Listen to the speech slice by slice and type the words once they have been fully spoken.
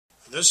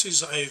This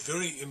is a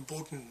very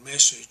important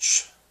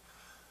message,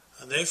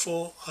 and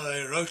therefore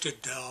I wrote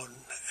it down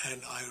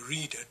and I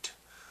read it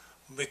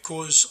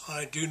because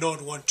I do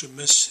not want to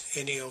miss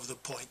any of the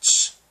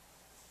points.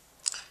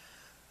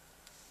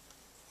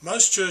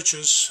 Most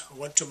churches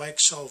want to make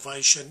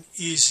salvation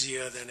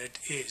easier than it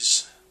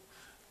is,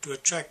 to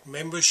attract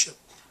membership,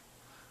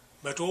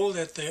 but all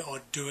that they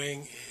are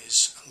doing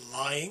is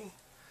lying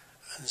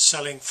and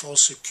selling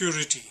false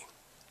security.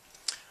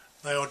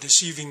 They are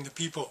deceiving the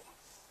people.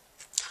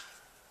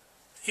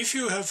 If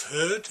you have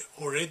heard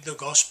or read the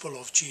gospel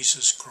of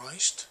Jesus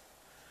Christ,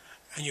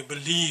 and you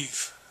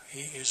believe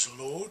He is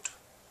Lord,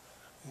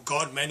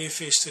 God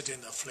manifested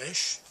in the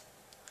flesh,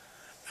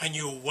 and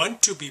you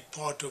want to be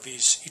part of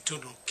His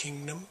eternal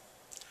kingdom,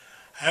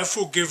 have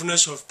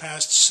forgiveness of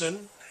past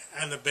sin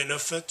and the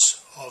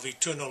benefits of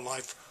eternal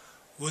life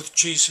with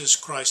Jesus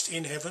Christ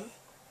in heaven,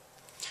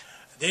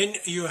 then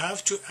you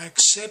have to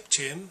accept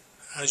Him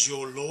as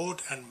your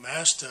Lord and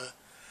Master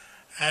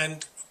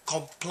and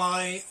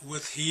comply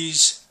with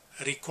His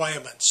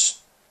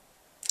requirements.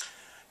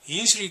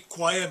 His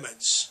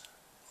requirements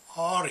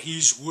are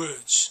His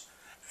words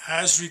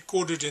as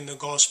recorded in the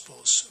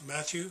Gospels,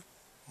 Matthew,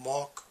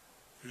 Mark,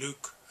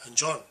 Luke and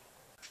John.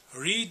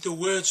 Read the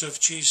words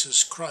of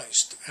Jesus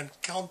Christ and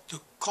count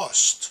the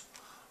cost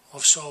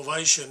of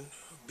salvation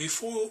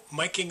before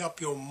making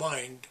up your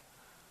mind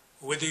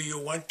whether you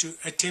want to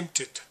attempt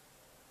it.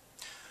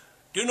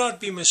 Do not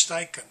be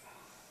mistaken.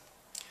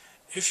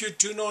 If you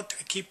do not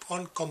keep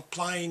on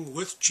complying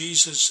with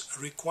Jesus'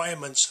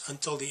 requirements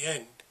until the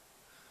end,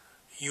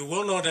 you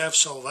will not have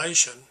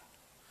salvation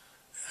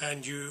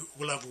and you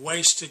will have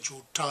wasted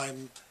your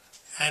time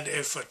and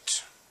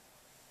effort.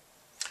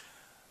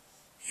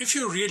 If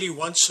you really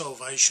want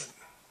salvation,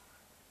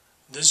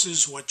 this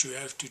is what you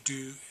have to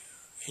do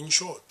in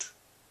short.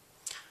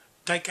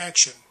 Take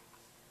action.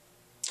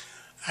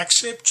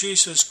 Accept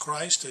Jesus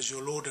Christ as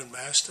your Lord and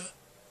Master.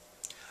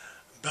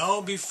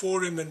 Bow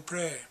before Him in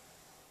prayer.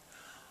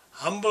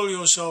 Humble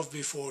yourself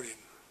before Him.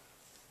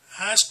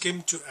 Ask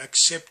Him to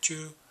accept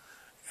you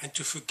and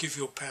to forgive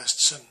your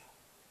past sin.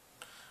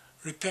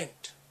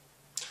 Repent.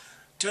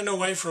 Turn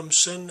away from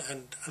sin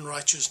and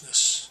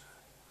unrighteousness.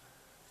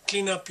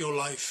 Clean up your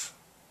life.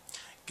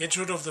 Get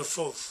rid of the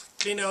filth.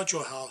 Clean out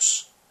your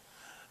house.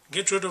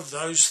 Get rid of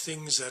those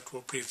things that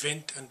will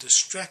prevent and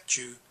distract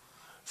you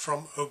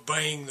from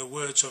obeying the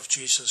words of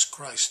Jesus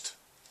Christ.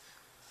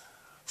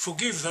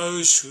 Forgive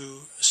those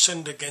who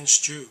sinned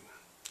against you,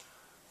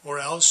 or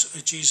else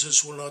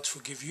Jesus will not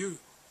forgive you.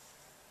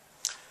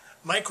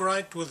 Make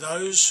right with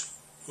those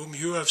whom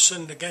you have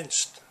sinned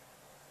against.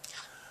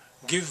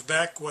 Give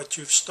back what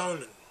you've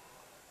stolen.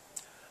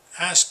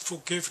 Ask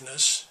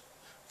forgiveness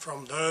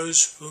from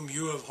those whom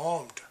you have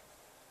harmed.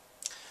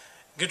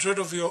 Get rid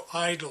of your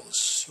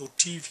idols, your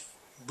TV,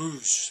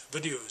 booze,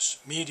 videos,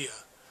 media,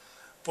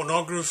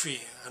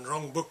 pornography and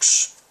wrong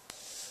books.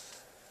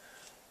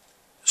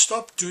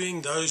 Stop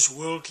doing those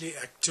worldly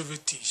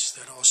activities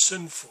that are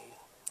sinful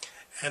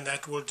and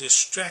that will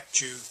distract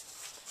you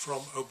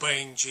from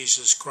obeying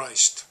Jesus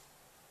Christ.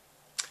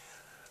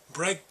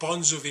 Break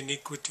bonds of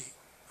iniquity,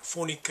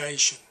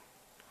 fornication,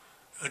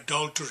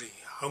 adultery,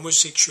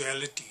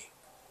 homosexuality,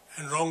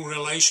 and wrong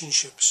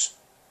relationships.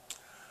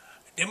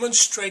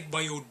 Demonstrate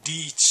by your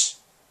deeds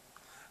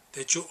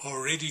that you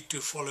are ready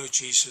to follow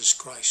Jesus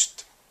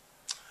Christ.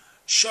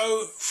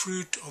 Show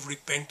fruit of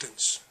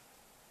repentance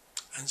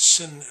and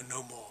sin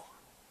no more.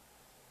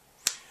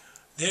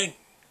 Then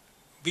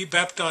be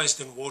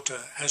baptized in water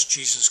as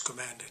Jesus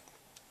commanded.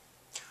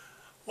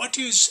 What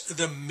is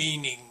the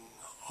meaning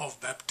of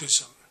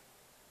baptism?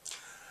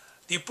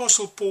 The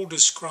Apostle Paul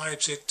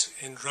describes it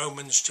in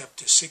Romans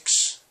chapter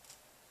 6.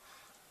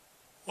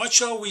 What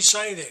shall we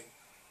say then?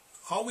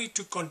 Are we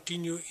to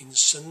continue in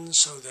sin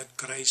so that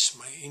grace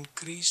may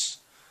increase?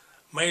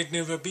 May it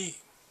never be.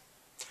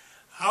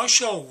 How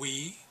shall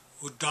we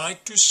who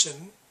died to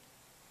sin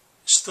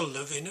still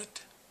live in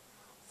it?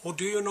 Or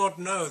do you not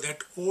know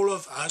that all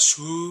of us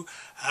who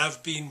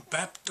have been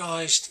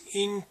baptized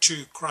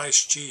into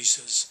Christ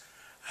Jesus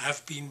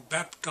have been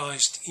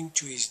baptized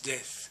into His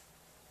death?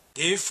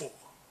 Therefore,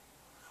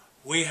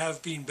 we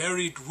have been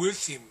buried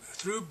with Him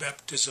through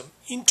baptism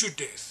into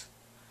death,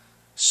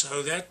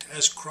 so that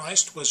as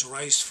Christ was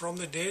raised from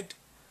the dead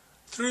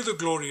through the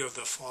glory of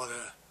the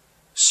Father,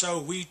 so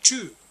we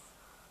too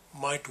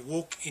might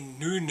walk in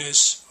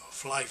newness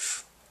of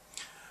life.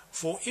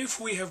 For if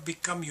we have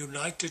become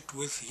united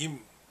with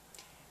Him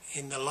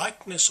in the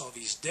likeness of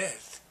His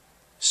death,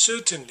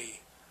 certainly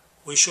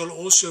we shall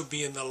also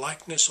be in the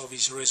likeness of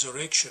His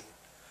resurrection,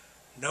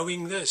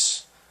 knowing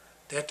this,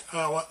 that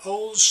our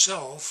old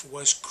self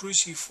was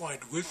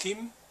crucified with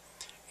Him,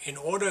 in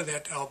order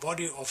that our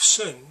body of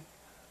sin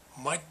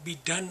might be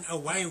done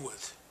away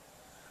with,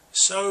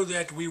 so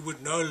that we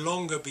would no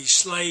longer be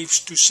slaves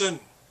to sin.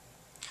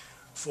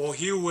 For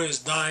he who has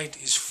died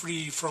is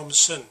free from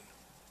sin.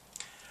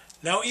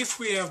 Now if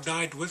we have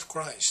died with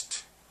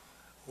Christ,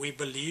 we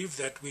believe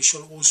that we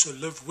shall also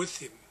live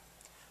with Him,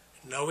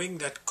 knowing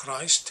that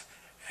Christ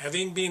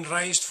having been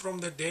raised from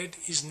the dead,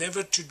 is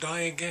never to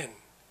die again.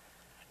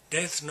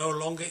 Death no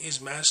longer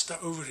is master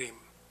over him.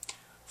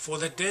 For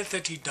the death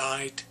that he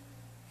died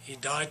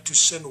to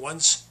sin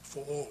once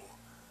for all.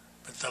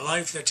 But the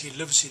life that he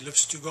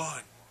lives to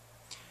God.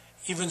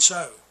 Even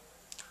so,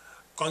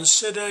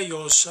 consider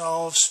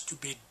yourselves to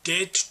be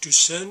dead to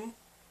sin,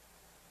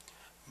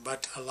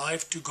 but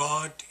alive to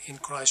God in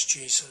Christ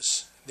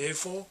Jesus.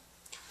 Therefore,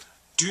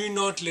 do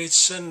not let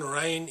sin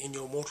reign in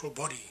your mortal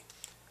body,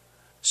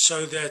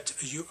 so that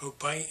you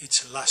obey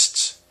its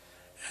lusts,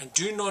 and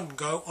do not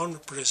go on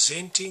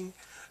presenting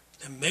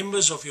the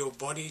members of your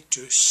body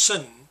to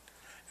sin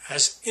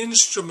as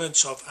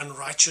instruments of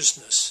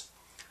unrighteousness,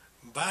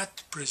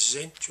 but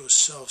present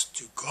yourselves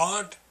to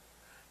God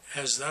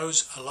as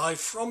those alive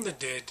from the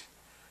dead,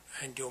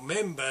 and your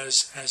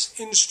members as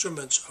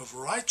instruments of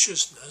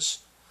righteousness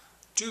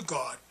to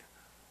God.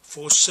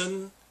 For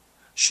sin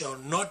shall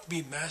not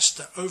be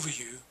master over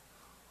you,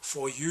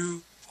 for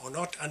you are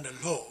not under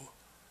law,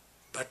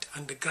 but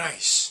under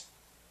grace.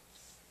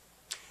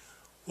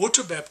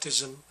 Water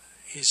baptism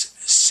is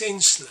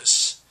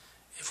senseless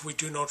if we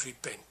do not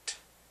repent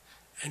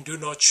and do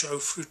not show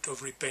fruit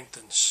of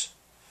repentance.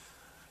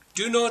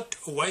 Do not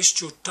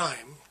waste your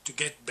time to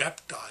get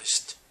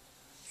baptized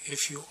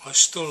if you are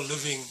still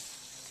living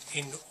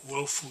in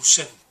willful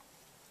sin.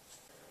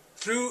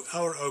 Through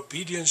our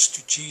obedience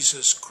to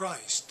Jesus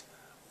Christ,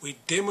 we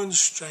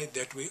demonstrate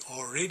that we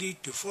are ready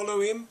to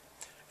follow him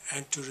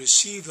and to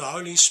receive the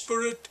Holy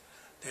Spirit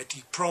that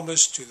he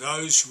promised to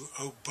those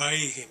who obey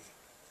him.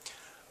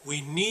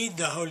 We need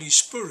the Holy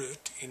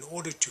Spirit in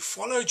order to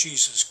follow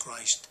Jesus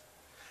Christ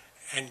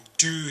and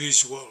do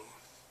his will.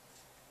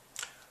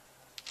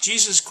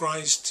 Jesus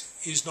Christ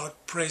is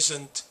not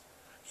present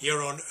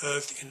here on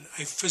earth in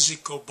a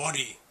physical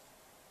body.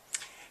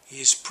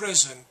 He is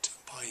present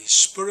by his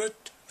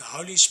Spirit, the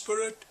Holy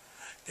Spirit,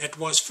 that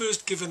was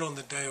first given on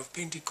the day of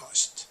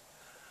Pentecost.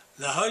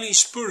 The Holy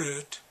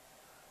Spirit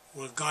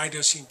will guide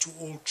us into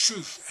all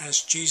truth,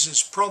 as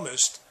Jesus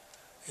promised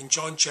in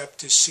John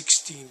chapter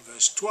 16,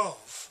 verse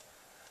 12.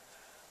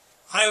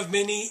 I have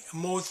many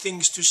more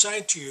things to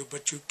say to you,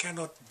 but you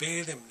cannot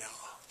bear them now.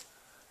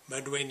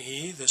 But when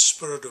he, the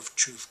Spirit of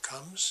truth,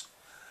 comes,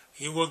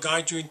 he will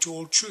guide you into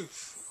all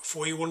truth,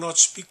 for he will not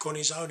speak on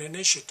his own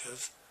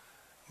initiative,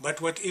 but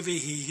whatever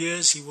he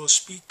hears he will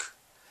speak,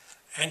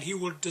 and he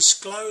will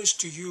disclose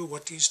to you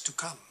what is to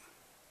come.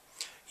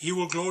 He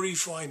will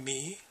glorify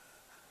me,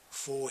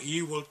 for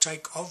he will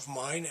take of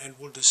mine and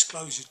will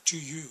disclose it to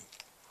you.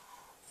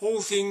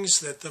 All things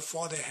that the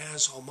Father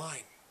has are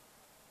mine.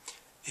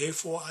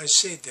 Therefore I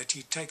said that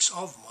he takes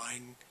of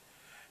mine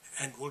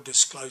and will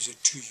disclose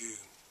it to you.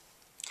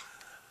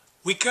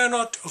 We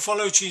cannot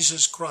follow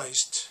Jesus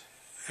Christ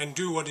and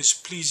do what is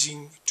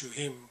pleasing to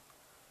him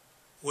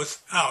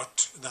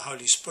without the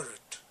Holy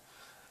Spirit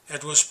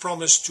that was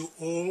promised to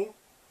all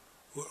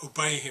who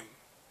obey him,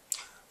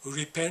 who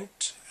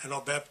repent and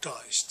are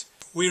baptized.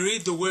 We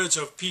read the words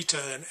of Peter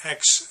in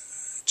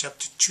Acts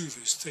chapter 2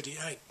 verse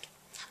 38.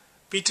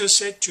 Peter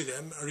said to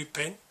them,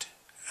 repent,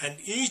 and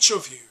each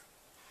of you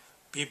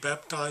be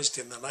baptized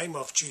in the name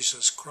of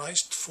Jesus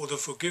Christ for the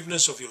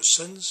forgiveness of your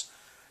sins,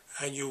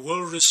 and you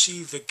will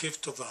receive the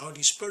gift of the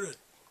Holy Spirit.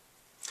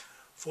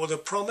 For the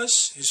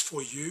promise is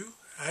for you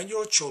and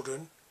your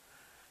children,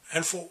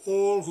 and for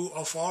all who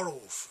are far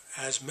off,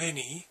 as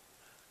many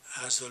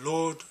as the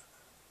Lord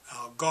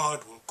our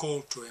God will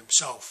call to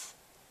himself.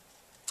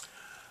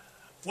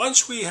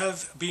 Once we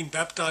have been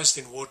baptized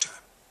in water,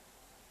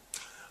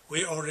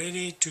 we are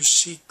ready to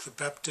seek the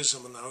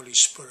baptism in the Holy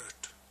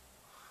Spirit.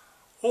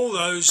 All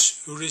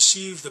those who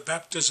receive the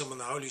baptism in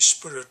the Holy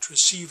Spirit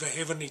receive a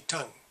heavenly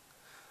tongue.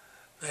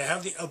 They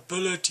have the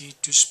ability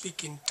to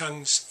speak in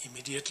tongues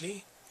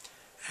immediately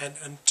and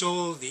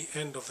until the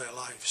end of their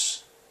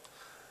lives.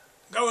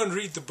 Go and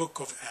read the book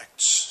of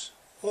Acts.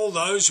 All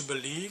those who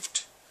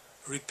believed,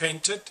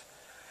 repented,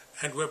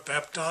 and were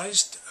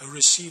baptized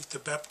received the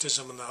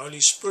baptism in the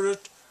Holy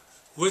Spirit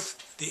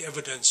with the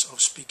evidence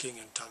of speaking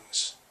in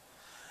tongues.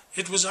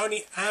 It was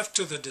only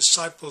after the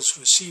disciples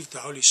received the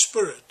Holy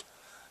Spirit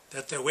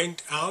that they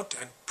went out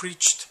and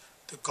preached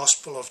the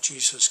gospel of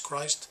Jesus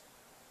Christ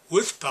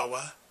with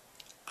power,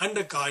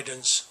 under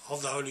guidance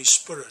of the Holy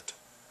Spirit.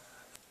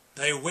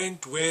 They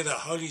went where the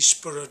Holy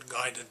Spirit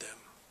guided them.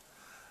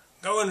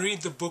 Go and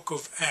read the book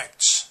of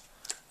Acts,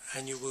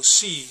 and you will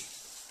see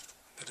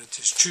that it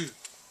is true.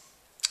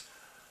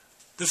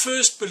 The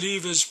first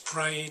believers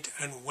prayed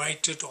and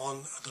waited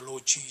on the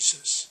Lord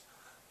Jesus.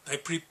 They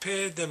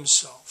prepared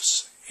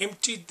themselves,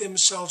 emptied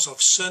themselves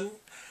of sin,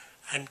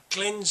 and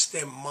cleansed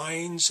their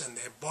minds and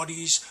their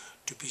bodies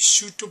to be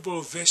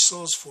suitable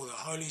vessels for the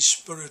Holy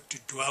Spirit to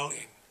dwell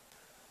in.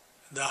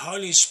 The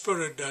Holy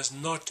Spirit does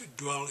not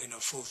dwell in a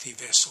filthy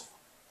vessel.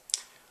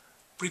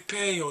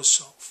 Prepare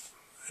yourself,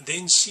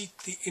 then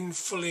seek the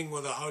infilling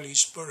with the Holy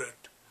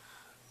Spirit.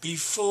 Be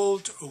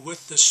filled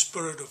with the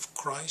Spirit of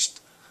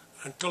Christ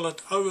until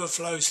it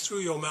overflows through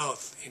your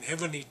mouth in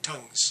heavenly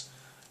tongues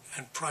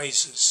and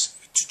praises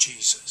to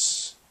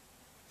Jesus.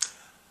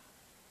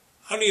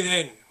 Only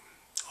then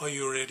are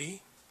you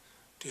ready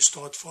to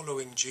start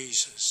following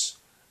Jesus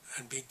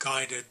and be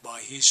guided by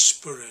His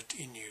Spirit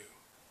in you.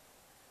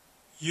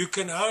 You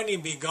can only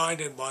be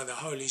guided by the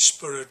Holy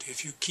Spirit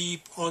if you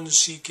keep on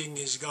seeking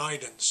His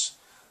guidance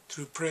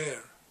through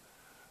prayer,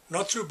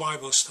 not through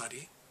Bible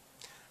study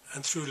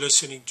and through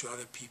listening to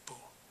other people.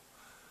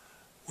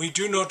 We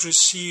do not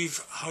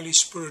receive Holy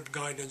Spirit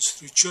guidance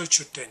through church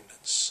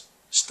attendance,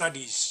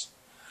 studies,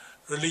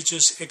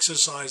 religious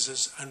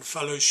exercises and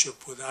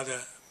fellowship with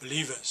other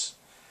believers.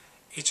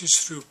 It is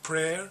through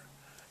prayer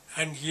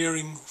and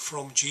hearing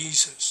from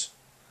Jesus.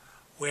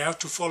 We have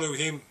to follow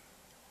Him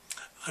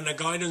and the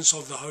guidance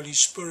of the Holy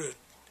Spirit.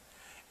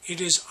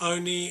 It is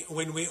only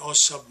when we are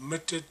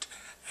submitted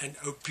and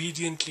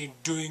obediently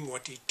doing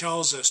what He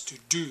tells us to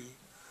do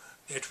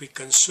that we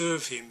can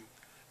serve Him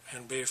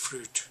and bear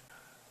fruit.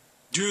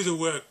 Do the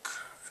work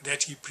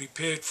that He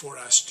prepared for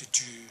us to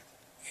do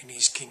in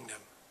His kingdom.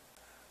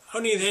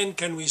 Only then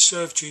can we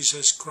serve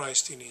Jesus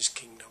Christ in His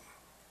kingdom.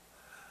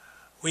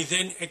 We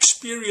then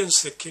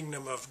experience the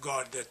kingdom of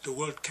God that the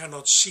world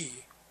cannot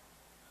see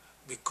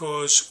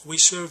because we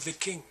serve the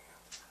King,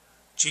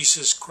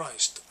 Jesus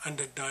Christ,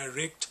 under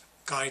direct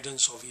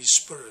guidance of His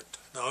Spirit,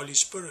 the Holy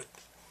Spirit.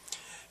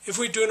 If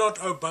we do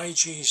not obey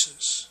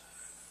Jesus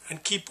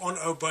and keep on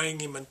obeying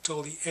Him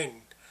until the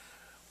end,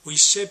 we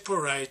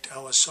separate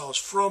ourselves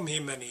from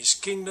Him and His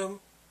kingdom,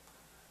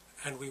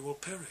 and we will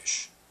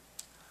perish.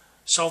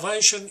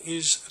 Salvation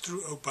is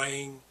through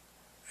obeying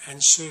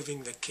and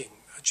serving the King,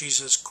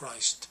 Jesus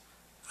Christ,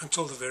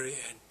 until the very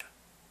end.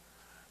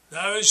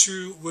 Those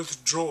who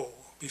withdraw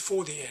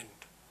before the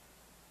end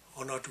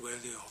are not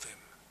worthy of Him.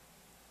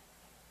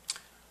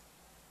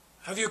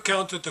 Have you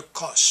counted the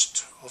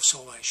cost of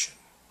salvation?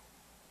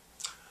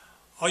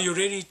 Are you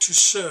ready to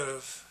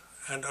serve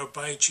and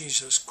obey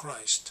Jesus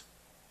Christ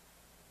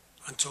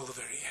until the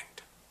very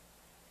end?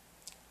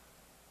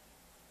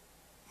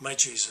 May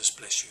Jesus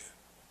bless you.